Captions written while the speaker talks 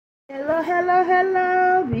Hello, hello,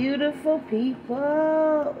 hello, beautiful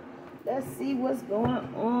people. Let's see what's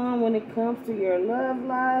going on when it comes to your love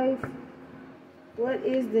life. What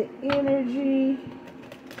is the energy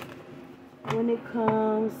when it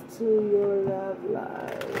comes to your love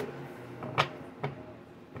life?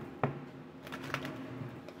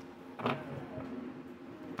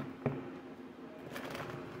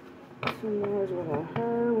 Who knows what I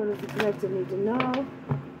heard? What does the collective need to know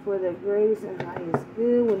for the greatest and highest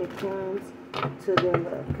good when it comes to their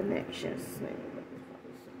love connections?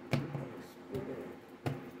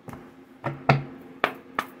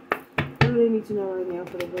 What do they need to know right now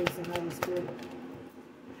for the greatest and highest good?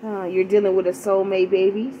 You're dealing with a soulmate,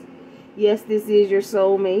 babies. Yes, this is your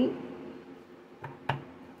soulmate.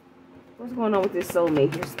 What's going on with this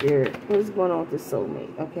soulmate here, Spirit? What is going on with this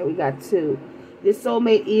soulmate? Okay, we got two. This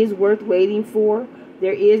soulmate is worth waiting for.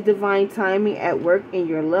 There is divine timing at work in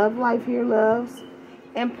your love life here, loves.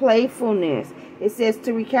 And playfulness. It says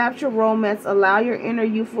to recapture romance, allow your inner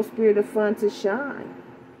youthful spirit of fun to shine.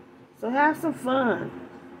 So have some fun.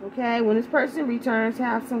 Okay, when this person returns,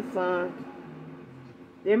 have some fun.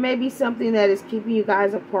 There may be something that is keeping you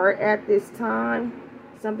guys apart at this time.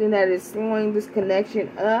 Something that is slowing this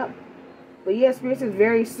connection up. But yes, Spirit says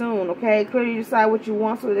very soon, okay? Clearly decide what you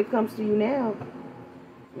want so that it comes to you now.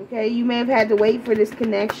 Okay, you may have had to wait for this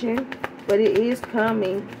connection, but it is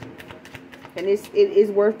coming. And it is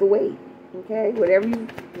worth the wait. Okay?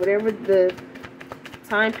 Whatever the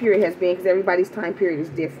time period has been, because everybody's time period is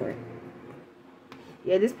different.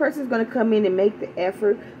 Yeah, this person is going to come in and make the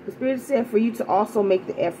effort. The Spirit said for you to also make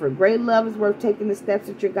the effort. Great love is worth taking the steps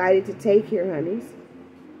that you're guided to take here, honeys.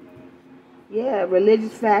 Yeah,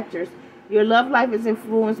 religious factors. Your love life is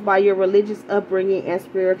influenced by your religious upbringing and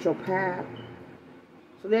spiritual path.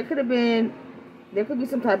 So there could be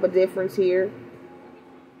some type of difference here.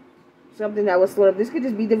 Something that was slowed up. This could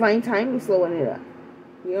just be divine timing slowing it up.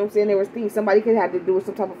 You know what I'm saying? There was things somebody could have to do with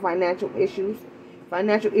some type of financial issues.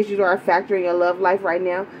 Financial issues are a factor in your love life right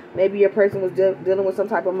now. Maybe your person was dealing with some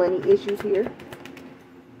type of money issues here.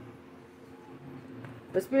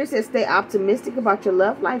 But Spirit says stay optimistic about your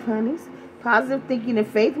love life, honeys. Positive thinking and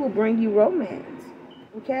faith will bring you romance.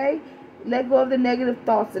 Okay? Let go of the negative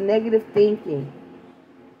thoughts, the negative thinking.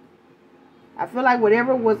 I feel like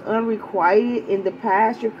whatever was unrequited in the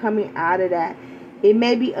past, you're coming out of that. It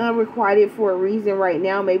may be unrequited for a reason right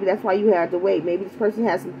now. Maybe that's why you had to wait. Maybe this person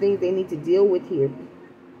has some things they need to deal with here.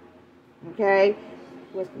 Okay?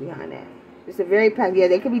 What's behind that? It's a very packed. Yeah,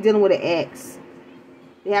 they could be dealing with an ex.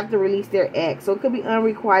 They have to release their ex. So it could be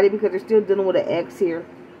unrequited because they're still dealing with an ex here.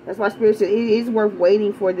 That's why Spirit said it is worth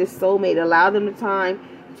waiting for this soulmate. Allow them the time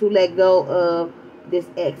to let go of this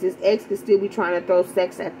ex. This ex could still be trying to throw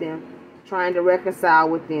sex at them. Trying to reconcile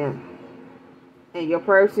with them. And your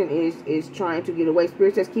person is trying to get away.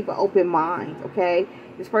 Spirit says keep an open mind. Okay?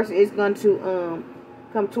 This person is going to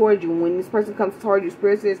come toward you. When this person comes toward you,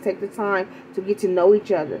 Spirit says take the time to get to know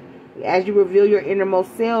each other. As you reveal your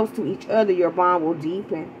innermost selves to each other, your bond will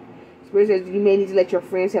deepen. Spirit says you may need to let your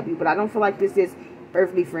friends help you. But I don't feel like this is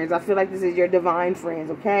earthly friends. I feel like this is your divine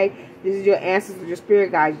friends, okay? This is your ancestors, your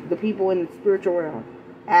spirit guides, the people in the spiritual realm.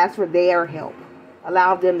 Ask for their help.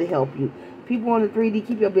 Allow them to help you. People in the 3D,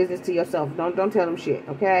 keep your business to yourself. Don't tell them shit,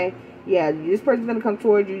 okay? Yeah, this person's going to come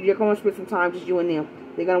towards you. You're going to spend some time just you and them.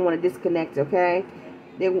 They're going to want to disconnect, okay?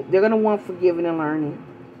 They're going to want forgiving and learning.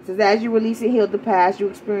 It says, as you release and heal the past, you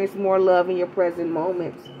experience more love in your present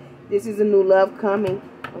moments. This is a new love coming,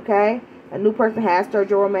 okay? A new person has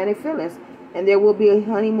stirred your romantic feelings. And there will be a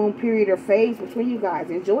honeymoon period or phase between you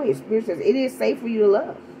guys. Enjoy it. Spirit says it is safe for you to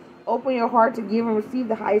love. Open your heart to give and receive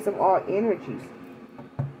the highest of all energies.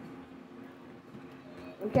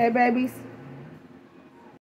 Okay, babies?